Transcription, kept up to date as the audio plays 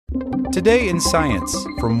Today in Science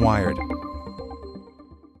from Wired.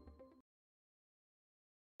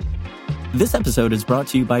 This episode is brought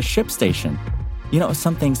to you by ShipStation. You know,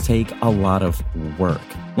 some things take a lot of work,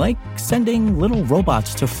 like sending little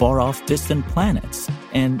robots to far-off distant planets.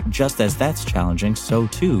 And just as that's challenging, so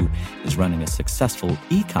too is running a successful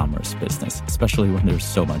e-commerce business, especially when there's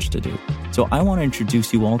so much to do. So I want to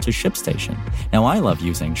introduce you all to ShipStation. Now, I love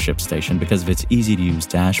using ShipStation because of its easy-to-use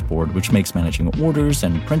dashboard, which makes managing orders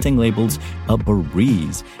and printing labels a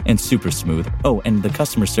breeze and super smooth. Oh, and the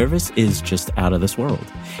customer service is just out of this world.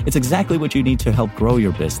 It's exactly what you need to help grow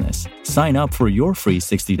your business. Sign up for your free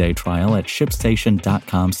 60-day trial at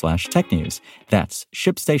shipstation.com/technews. That's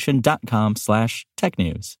shipstation.com/technews.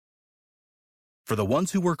 For the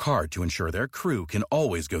ones who work hard to ensure their crew can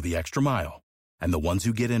always go the extra mile, and the ones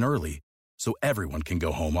who get in early so everyone can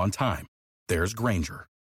go home on time, there's Grainger,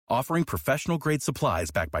 offering professional-grade supplies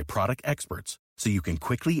backed by product experts so you can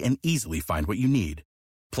quickly and easily find what you need.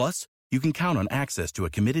 Plus, you can count on access to a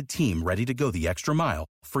committed team ready to go the extra mile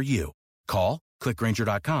for you. Call, click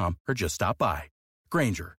Grainger.com, or just stop by.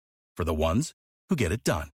 Grainger, for the ones who get it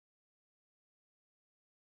done.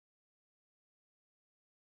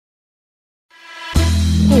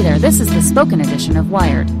 Hey there, this is the spoken edition of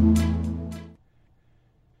Wired.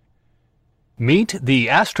 Meet the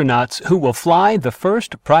astronauts who will fly the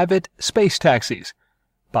first private space taxis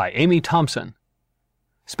by Amy Thompson.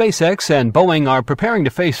 SpaceX and Boeing are preparing to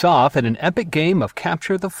face off in an epic game of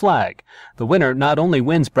capture the flag. The winner not only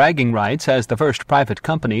wins bragging rights as the first private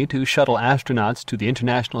company to shuttle astronauts to the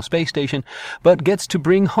International Space Station, but gets to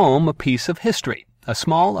bring home a piece of history. A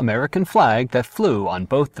small American flag that flew on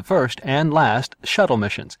both the first and last shuttle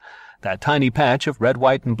missions. That tiny patch of red,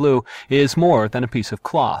 white, and blue is more than a piece of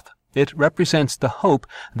cloth. It represents the hope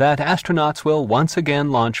that astronauts will once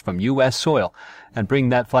again launch from U.S. soil and bring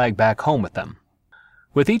that flag back home with them.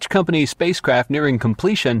 With each company's spacecraft nearing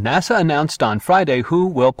completion, NASA announced on Friday who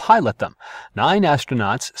will pilot them. 9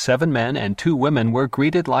 astronauts, 7 men and 2 women were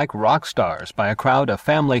greeted like rock stars by a crowd of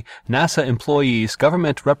family, NASA employees,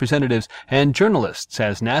 government representatives, and journalists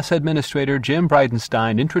as NASA Administrator Jim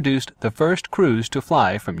Bridenstine introduced the first crews to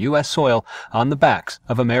fly from U.S. soil on the backs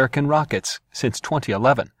of American rockets since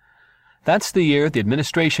 2011. That's the year the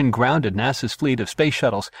administration grounded NASA's fleet of space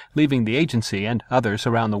shuttles, leaving the agency and others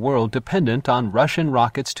around the world dependent on Russian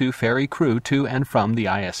rockets to ferry crew to and from the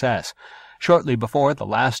ISS. Shortly before the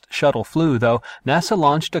last shuttle flew, though, NASA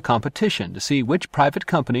launched a competition to see which private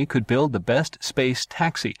company could build the best space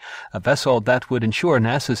taxi, a vessel that would ensure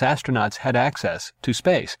NASA's astronauts had access to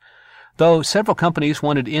space. Though several companies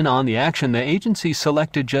wanted in on the action, the agency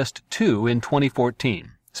selected just 2 in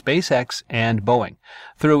 2014. SpaceX and Boeing.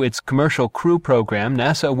 Through its Commercial Crew Program,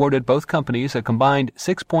 NASA awarded both companies a combined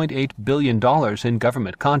 $6.8 billion in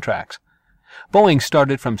government contracts. Boeing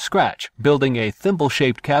started from scratch, building a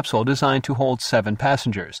thimble-shaped capsule designed to hold 7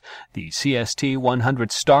 passengers. The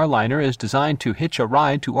CST-100 Starliner is designed to hitch a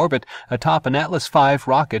ride to orbit atop an Atlas V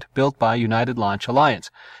rocket built by United Launch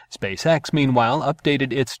Alliance. SpaceX, meanwhile,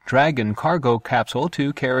 updated its Dragon cargo capsule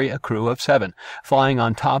to carry a crew of 7, flying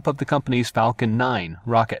on top of the company's Falcon 9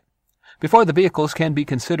 rocket. Before the vehicles can be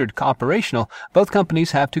considered operational, both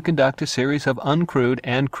companies have to conduct a series of uncrewed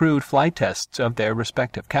and crewed flight tests of their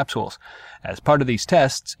respective capsules. As part of these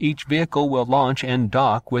tests, each vehicle will launch and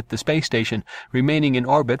dock with the space station, remaining in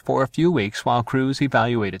orbit for a few weeks while crews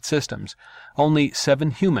evaluate its systems. Only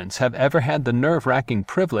 7 humans have ever had the nerve-wracking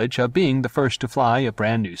privilege of being the first to fly a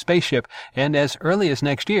brand-new spaceship, and as early as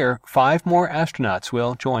next year, 5 more astronauts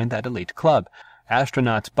will join that elite club.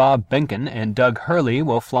 Astronauts Bob Behnken and Doug Hurley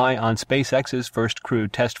will fly on SpaceX's first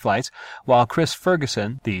crewed test flights, while Chris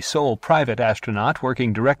Ferguson, the sole private astronaut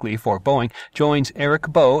working directly for Boeing, joins Eric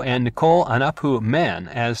Boe and Nicole Anapu-Mann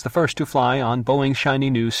as the first to fly on Boeing's shiny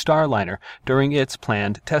new Starliner during its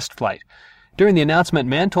planned test flight. During the announcement,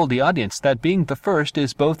 Mann told the audience that being the first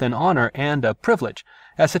is both an honor and a privilege.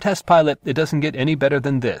 As a test pilot, it doesn't get any better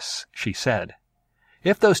than this, she said.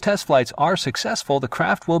 If those test flights are successful, the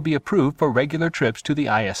craft will be approved for regular trips to the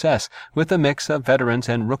ISS, with a mix of veterans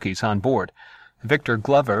and rookies on board. Victor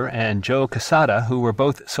Glover and Joe Quesada, who were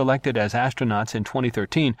both selected as astronauts in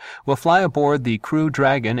 2013, will fly aboard the Crew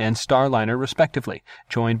Dragon and Starliner respectively,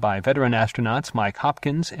 joined by veteran astronauts Mike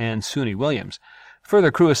Hopkins and Suni Williams. Further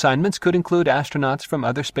crew assignments could include astronauts from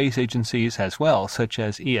other space agencies as well, such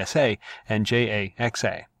as ESA and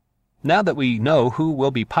JAXA. Now that we know who will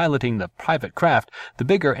be piloting the private craft, the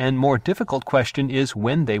bigger and more difficult question is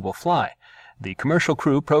when they will fly. The Commercial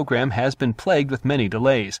Crew Program has been plagued with many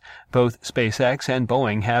delays. Both SpaceX and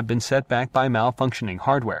Boeing have been set back by malfunctioning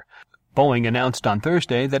hardware. Boeing announced on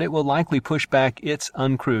Thursday that it will likely push back its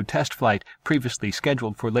uncrewed test flight, previously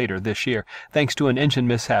scheduled for later this year, thanks to an engine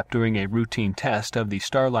mishap during a routine test of the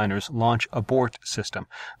Starliner's launch abort system,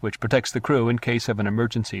 which protects the crew in case of an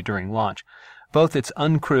emergency during launch. Both its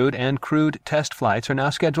uncrewed and crewed test flights are now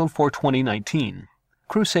scheduled for 2019.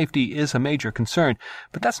 Crew safety is a major concern,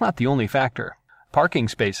 but that's not the only factor. Parking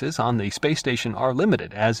spaces on the space station are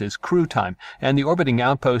limited, as is crew time, and the orbiting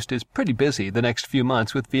outpost is pretty busy the next few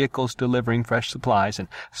months with vehicles delivering fresh supplies and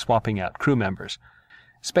swapping out crew members.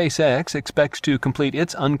 SpaceX expects to complete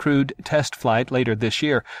its uncrewed test flight later this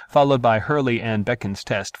year, followed by Hurley and Beckon's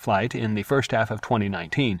test flight in the first half of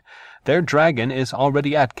 2019. Their Dragon is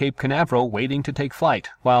already at Cape Canaveral waiting to take flight,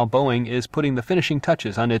 while Boeing is putting the finishing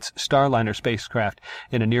touches on its Starliner spacecraft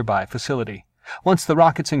in a nearby facility. Once the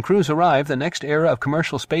rockets and crews arrive, the next era of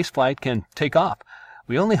commercial spaceflight can take off.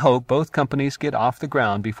 We only hope both companies get off the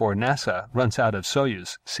ground before NASA runs out of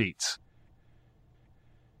Soyuz seats.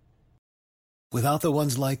 Without the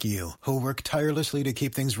ones like you, who work tirelessly to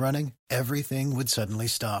keep things running, everything would suddenly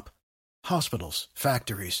stop. Hospitals,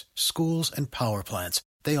 factories, schools, and power plants,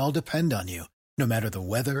 they all depend on you. No matter the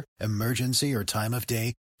weather, emergency, or time of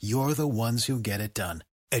day, you're the ones who get it done.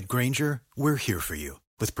 At Grainger, we're here for you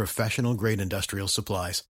with professional-grade industrial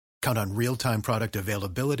supplies. Count on real-time product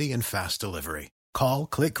availability and fast delivery. Call,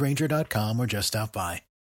 click Grainger.com, or just stop by.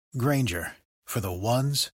 Grainger, for the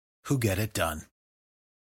ones who get it done.